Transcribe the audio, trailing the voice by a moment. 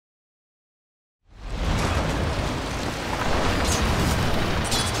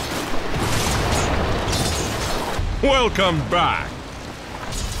Welcome back.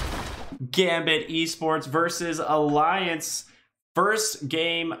 GAMBIT Esports versus Alliance. First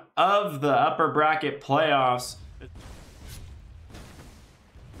game of the upper bracket playoffs.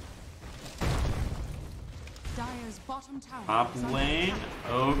 Top lane,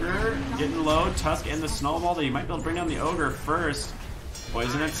 Ogre getting low. Tusk and the snowball. That you might be able to bring down the Ogre first.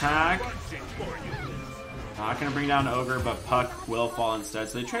 Poison attack. Not going to bring down Ogre, but Puck will fall instead.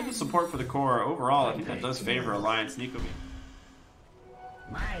 So they trade the support for the core. Overall, I think that does favor Alliance. Nico.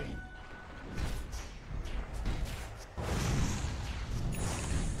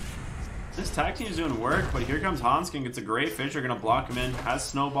 This tag team is doing work, but here comes Hanskin. Gets a great Fisher, going to block him in. Has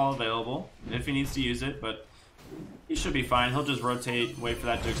snowball available if he needs to use it, but he should be fine. He'll just rotate, wait for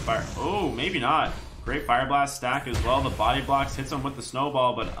that to expire. Oh, maybe not. Great Fire Blast stack as well. The body blocks hits him with the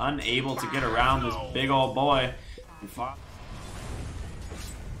snowball, but unable to get around this big old boy.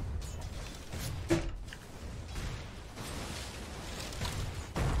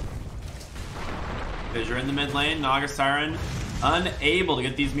 Fissure in the mid lane. Naga Siren unable to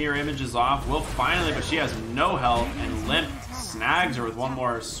get these mirror images off. Will finally, but she has no health, and Limp snags her with one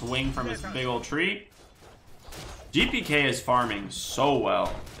more swing from his big old tree. GPK is farming so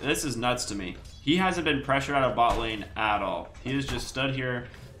well. This is nuts to me. He hasn't been pressured out of bot lane at all. He has just stood here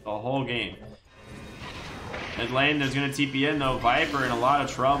the whole game. Mid lane, there's going to TP in though. Viper in a lot of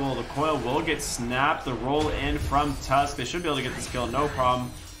trouble. The coil will get snapped. The roll in from Tusk. They should be able to get this kill, no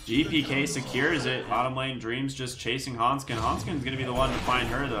problem. GPK secures it. Bottom lane, Dreams just chasing Hanskin. Hanskin's going to be the one to find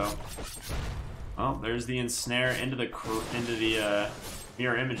her though. Well, there's the ensnare into the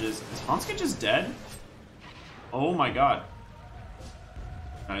mirror images. Is Hanskin just dead? Oh my god.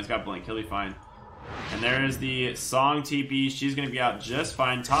 No, he's got blink. He'll be fine. And there is the Song TP. She's going to be out just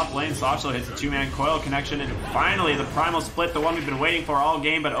fine. Top lane, Sasha hits a two-man coil connection. And finally, the Primal Split, the one we've been waiting for all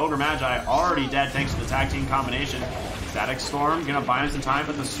game. But Ogre Magi already dead thanks to the tag team combination. Static Storm going to buy him some time,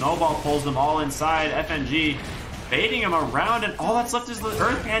 but the Snowball pulls them all inside. FNG baiting him around, and all that's left is the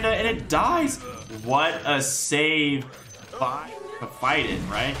Earth Panda, and it dies. What a save by to fight it,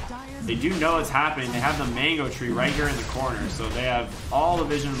 right? They do know it's happening. They have the mango tree right here in the corner, so they have all the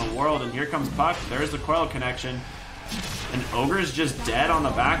vision in the world. And here comes Puck. There's the coil connection. And Ogre's just dead on the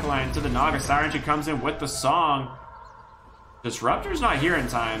back line to the Naga Siren. She comes in with the Song. Disruptor's not here in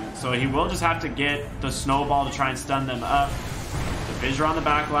time, so he will just have to get the snowball to try and stun them up. The Fissure on the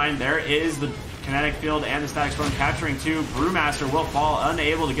back line. There is the kinetic field and the static storm capturing two. Brewmaster will fall,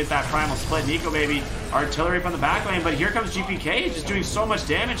 unable to get that primal split. Nico Baby, artillery from the back lane, but here comes GPK, just doing so much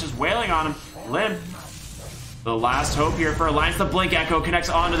damage, just wailing on him. Limp, the last hope here for Alliance. The Blink Echo connects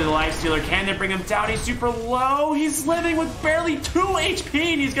onto the Life Stealer. Can they bring him down? He's super low. He's living with barely 2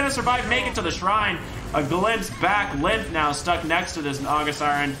 HP, and he's gonna survive, make it to the shrine. A glimpse back. Limp now stuck next to this Naga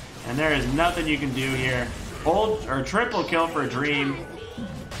Siren, and there is nothing you can do here. Triple kill for Dream.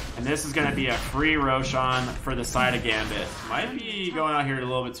 And this is going to be a free Roshan for the side of Gambit. Might be going out here a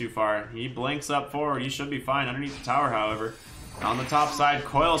little bit too far. He blinks up forward. He should be fine underneath the tower, however. On the top side,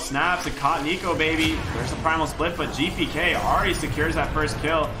 Coil snaps. It caught Nico Baby. There's a Primal Split, but GPK already secures that first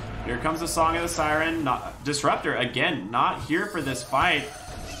kill. Here comes the Song of the Siren. Disruptor, again, not here for this fight.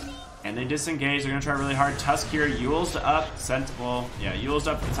 And they disengage. They're going to try really hard. Tusk here. Yule's up. Yule's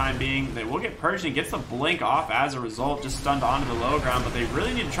up for the time being. They will get purged, and he gets the blink off as a result. Just stunned onto the low ground. But they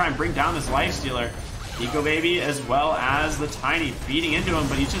really need to try and bring down this Life Stealer. Nico Baby as well as the Tiny feeding into him,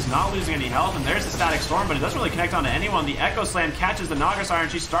 but he's just not losing any health. And there's the Static Storm, but it doesn't really connect onto anyone. The Echo Slam catches the Naga Siren.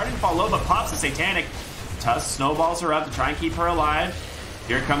 She's starting to fall low, but pops the Satanic. Tusk snowballs her up to try and keep her alive.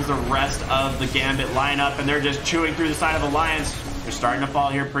 Here comes the rest of the Gambit lineup, and they're just chewing through the side of Alliance. They're starting to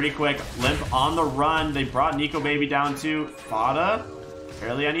fall here pretty quick. Limp on the run. They brought Nico Baby down to Fada.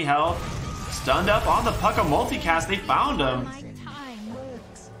 Barely any health. Stunned up on the Pucka multicast. They found him.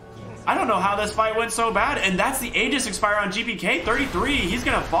 I don't know how this fight went so bad. And that's the Aegis expire on GPK. 33. He's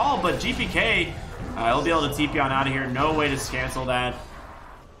going to fall, but GPK, he'll be able to TP on out of here. No way to cancel that.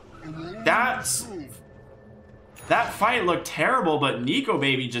 That fight looked terrible, but Nico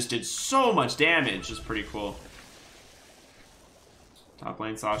Baby just did so much damage. It's pretty cool. Top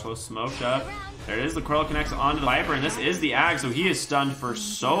lane, Sasha smoked up. There it is. The Coil connects onto the Viper, and this is the Ag, so he is stunned for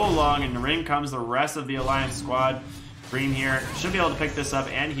so long. And in the ring comes the rest of the Alliance squad. Dream here should be able to pick this up,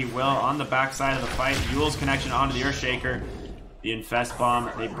 and he will on the backside of the fight. Yule's connection onto the Earthshaker. The Infest Bomb.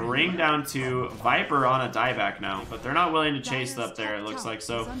 They bring down to Viper on a dieback now, but they're not willing to chase up there, it looks like.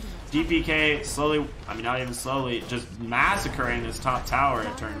 So GPK slowly, I mean, not even slowly, just massacring this top tower,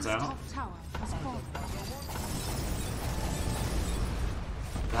 it turns out.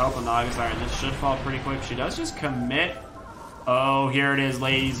 The help of Naga Siren. This should fall pretty quick. She does just commit. Oh, here it is,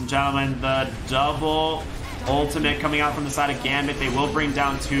 ladies and gentlemen. The double ultimate coming out from the side of Gambit. They will bring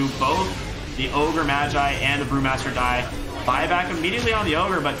down two, both the Ogre Magi and the Brewmaster die. Buyback immediately on the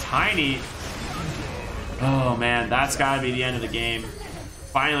Ogre, but Tiny. Oh man, that's got to be the end of the game.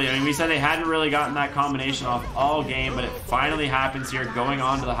 Finally, I mean, we said they hadn't really gotten that combination off all game, but it finally happens here, going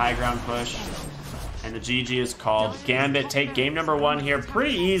on to the high ground push. And the GG is called. Gambit take game number 1 here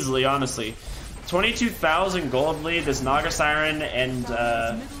pretty easily, honestly. 22,000 gold lead, this Naga Siren and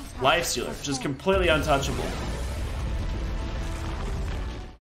Lifestealer, which is completely untouchable.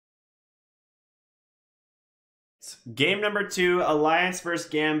 Game number 2, Alliance versus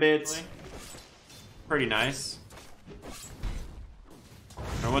Gambit. Pretty nice.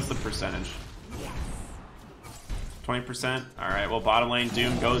 Or what's the percentage? 20%. Alright, well, bottom lane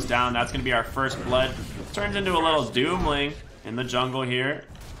Doom goes down. That's going to be our first blood. Turns into a little Doomling in the jungle here.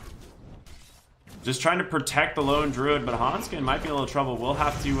 Just trying to protect the lone druid, but Hanskin might be in a little trouble. We'll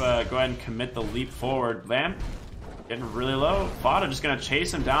have to go ahead and commit the leap forward. Lamp getting really low. Fada just going to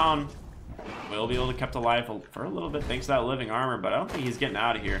chase him down. Will be able to kept alive for a little bit thanks to that living armor, but I don't think he's getting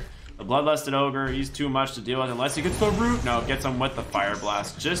out of here. The Bloodlusted Ogre, he's too much to deal with unless he gets the root. No, gets him with the Fire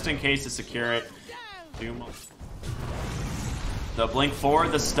Blast, just in case to secure it. The blink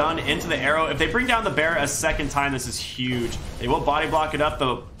forward, the stun into the arrow. If they bring down the bear a second time, this is huge. They will body block it up.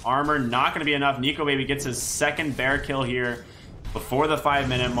 The armor not going to be enough. Nico Baby gets his second bear kill here before the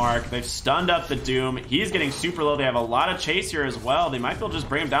 5-minute mark. They've stunned up the Doom. He's getting super low. They have a lot of chase here as well. They might be able to just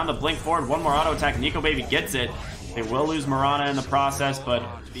bring him down. The blink forward, one more auto attack. Nico Baby gets it. They will lose Mirana in the process, but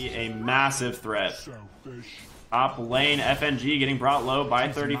be a massive threat. Top lane, FNG getting brought low by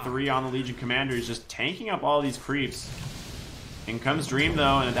 33 on the Legion Commander. He's just tanking up all these creeps. In comes Dream,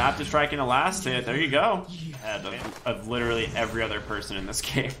 though, and Adaptive Strike in a last hit. There you go. Head of literally every other person in this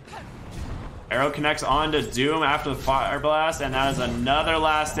game. Arrow connects on to Doom after the Fire Blast, and that is another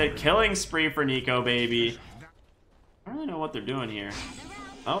last hit. Killing spree for Nico Baby. I don't really know what they're doing here.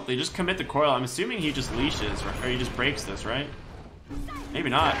 Oh, they just commit the coil. I'm assuming he just leashes, or he just breaks this, right? Maybe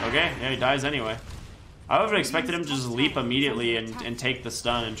not. Okay, yeah, he dies anyway. I would have expected him to just leap immediately and take the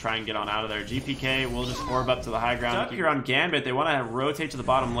stun and try and get on out of there. GPK will just orb up to the high ground. Up here on Gambit, they want to rotate to the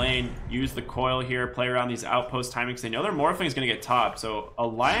bottom lane, use the coil here, play around these outpost timings. They know their Morphling is going to get topped, so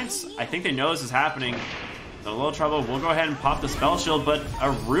Alliance, I think they know this is happening. In a little trouble. We'll go ahead and pop the spell shield, but a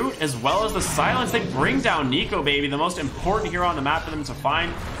root as well as the silence. They bring down Nico Baby, the most important hero on the map for them to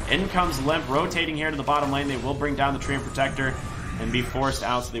find. In comes Limp, rotating here to the bottom lane. They will bring down the Treant Protector and be forced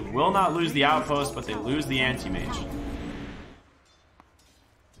out, so they will not lose the outpost, but they lose the anti-mage.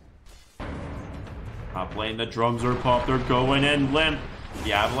 Top lane, the drums are popped. They're going in. Limp.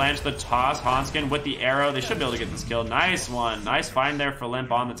 The avalanche, the toss, Hanskin with the arrow. They should be able to get this kill. Nice one. Nice find there for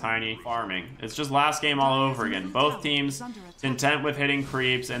Limp on the Tiny. Farming. It's just last game all over again. Both teams content with hitting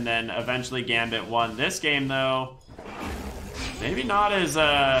creeps, and then eventually Gambit won. This game, though, maybe not as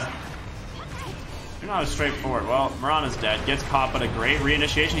straightforward. Well, Mirana's dead. Gets caught, but a great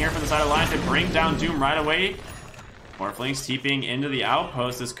reinitiation here from the side of the line to bring down Doom right away. Morphlings teeping into the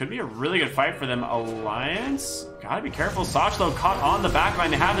outpost. This could be a really good fight for them. Alliance, gotta be careful. Sochlo caught on the back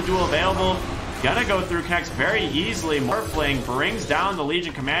line. They have the duel available. Gonna go through, connects very easily. Morphling brings down the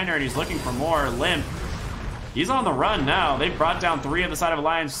Legion Commander, and he's looking for more. Limp, he's on the run now. They brought down 3 on the side of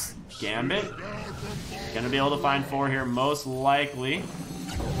Alliance. Gambit, gonna be able to find 4 here, most likely.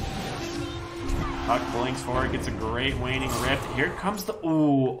 Puck blinks forward, gets a great waning rift. Here comes the,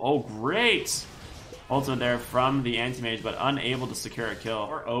 ooh, oh great. Also there from the anti-mage, but unable to secure a kill.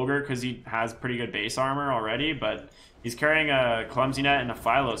 Or Ogre, because he has pretty good base armor already, but he's carrying a Clumsy Net and a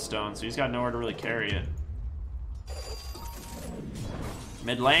Philo Stone, so he's got nowhere to really carry it.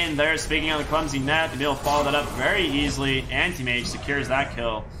 Mid lane there, speaking of the Clumsy Net, to be able to follow that up very easily. Anti-mage secures that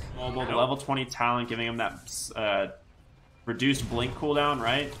kill. Mobile, level 20 talent, giving him that reduced blink cooldown,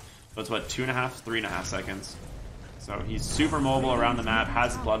 right? So it's what, 2.5, 3.5 seconds. So he's super mobile around the map,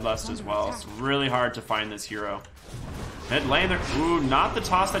 has Bloodlust as well. It's really hard to find this hero. Mid lane there, ooh, not the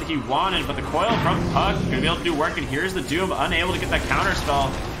toss that he wanted, but the coil from Puck, gonna be able to do work, and here's the Doom, unable to get that counter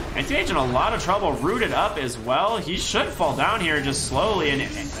spell. Anti-Mage in a lot of trouble, rooted up as well. He should fall down here just slowly, and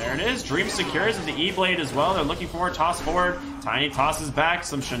there it is. Dream secures with the E-Blade as well. They're looking for a toss forward. Tiny tosses back,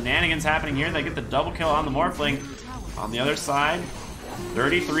 some shenanigans happening here. They get the double kill on the Morphling. On the other side,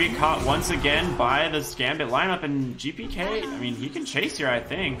 33 caught once again by the Gambit lineup, and GPK, I mean, he can chase here, I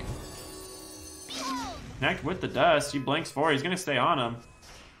think. Connect with the dust. He blinks forward. He's going to stay on him.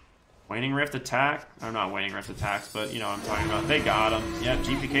 Waning Rift attack. Or not Waning Rift attacks, but you know what I'm talking about. They got him. Yep,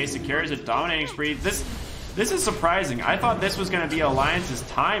 GPK secures a dominating spree. This This is surprising. I thought this was going to be Alliance's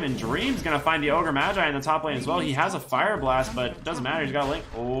time, and Dream's going to find the Ogre Magi in the top lane as well. He has a Fire Blast, but it doesn't matter. He's got a Link.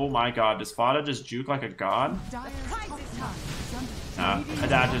 Oh my god. Does Fada just juke like a god?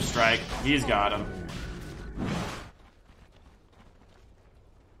 Adaptive Strike. He's got him.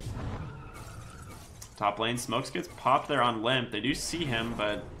 Top lane. Smokes gets popped there on Limp. They do see him,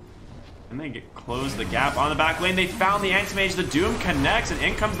 but... and they close the gap on the back lane. They found the Anti-Mage. The Doom connects, and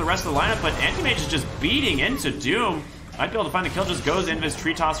in comes the rest of the lineup, but Anti-Mage is just beating into Doom. Might be able to find the kill. Just goes Invis.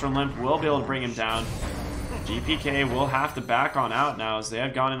 Tree Toss from Limp. Will be able to bring him down. GPK will have to back on out now, as they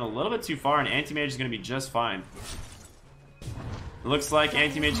have gone in a little bit too far, and Anti-Mage is going to be just fine. It looks like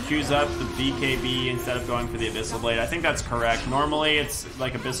Anti-Mage queues up the BKB instead of going for the Abyssal Blade. I think that's correct. Normally, it's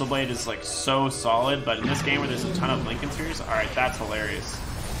like Abyssal Blade is like so solid, but in this game where there's a ton of Lincoln series, alright, that's hilarious.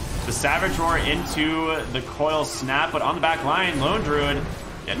 The Savage Roar into the Coil Snap, but on the back line, Lone Druid,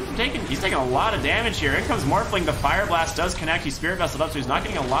 he's taking a lot of damage here. In comes Morphling, the Fire Blast does connect. He's Spirit Vesseled up, so he's not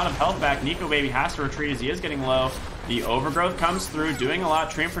getting a lot of health back. Nico Baby has to retreat as he is getting low. The Overgrowth comes through, doing a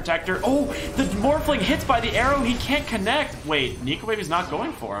lot. Treant Protector. Oh, the Morphling hits by the arrow. He can't connect. Wait, Nico Baby's not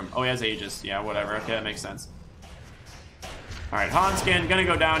going for him. Oh, he has Aegis. Yeah, whatever. Okay, that makes sense. All right, Hanskin gonna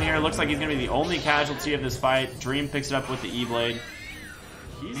go down here. Looks like he's gonna be the only casualty of this fight. Dream picks it up with the E-Blade.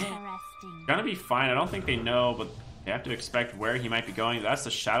 He's gonna be fine. I don't think they know, but they have to expect where he might be going. That's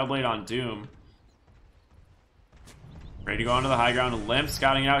the Shadow Blade on Doom. Ready to go onto the high ground. Limp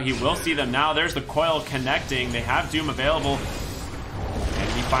scouting out. He will see them now. There's the Coil connecting. They have Doom available.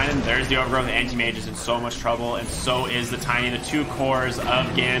 And we find him. There's the Overgrowth. The Anti-Mage is in so much trouble, and so is the Tiny. The two cores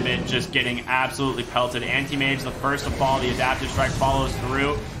of Gambit just getting absolutely pelted. Anti-Mage the first to fall. The Adaptive Strike follows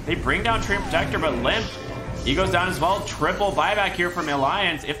through. They bring down Treant Protector, but Limp, he goes down as well. Triple buyback here from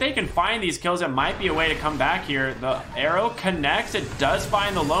Alliance. If they can find these kills, it might be a way to come back here. The arrow connects. It does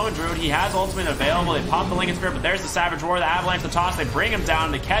find the Lone Druid. He has Ultimate available. They pop the Lincoln Spirit, but there's the Savage Roar, the Avalanche, the Toss. They bring him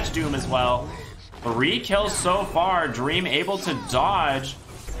down to catch Doom as well. 3 kills so far. Dream able to dodge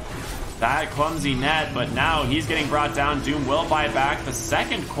that clumsy net, but now he's getting brought down. Doom will buy back. The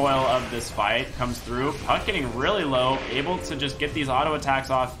second coil of this fight comes through. Puck getting really low, able to just get these auto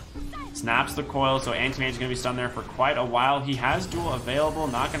attacks off. Snaps the coil, so Anti-Mage is going to be stunned there for quite a while. He has duel available,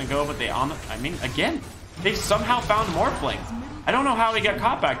 not going to go, but they on the... I mean, again, they somehow found Morphling. I don't know how he got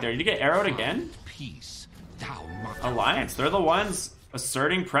caught back there. Did he get arrowed again? Alliance, they're the ones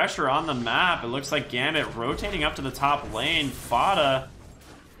asserting pressure on the map. It looks like Gambit rotating up to the top lane. Fada,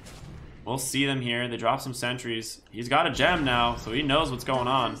 we'll see them here. They drop some sentries. He's got a gem now, so he knows what's going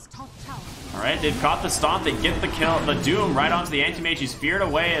on. Alright, they've caught the stomp. They get the kill. The Doom right onto the Anti-Mage. He's feared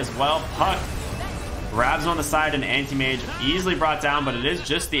away as well. Puck grabs him on the side, and Anti-Mage easily brought down, but it is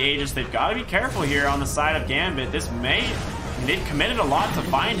just the Aegis. They've got to be careful here on the side of Gambit. This may... they've committed a lot to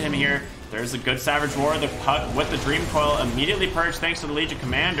find him here. There's a good Savage Roar. The Puck with the Dream Coil immediately purged thanks to the Legion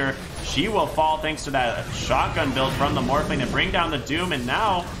Commander. She will fall thanks to that shotgun build from the Morphling to bring down the Doom, and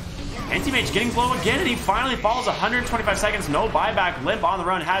now Anti-Mage getting low again, and he finally falls. 125 seconds, no buyback. Limp on the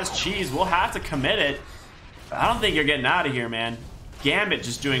run, has cheese. We'll have to commit it. I don't think you're getting out of here, man. Gambit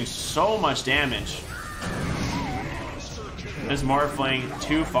just doing so much damage. This Morphling,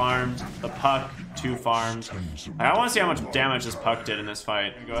 2 farmed. The Puck, 2 farmed. I want to see how much damage this Puck did in this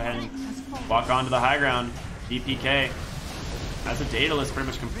fight. Go ahead and walk onto the high ground. DPK. That's a data list pretty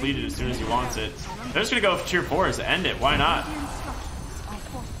much completed as soon as he wants it. They're just going to go for tier 4s to end it. Why not?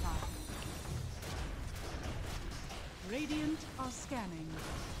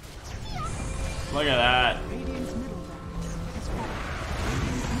 Look at that.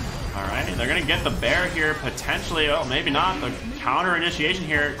 Alright, they're gonna get the bear here, potentially. Oh, maybe not. The counter initiation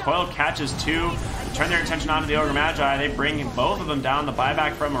here. Coil catches 2. They turn their attention onto the Ogre Magi. They bring both of them down. The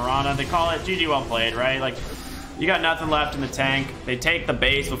buyback from Mirana. They call it GG well played, right? Like, you got nothing left in the tank. They take the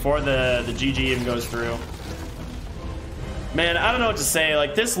base before the GG even goes through. Man, I don't know what to say.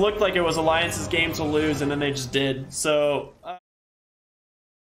 Like, this looked like it was Alliance's game to lose, and then they just did. So...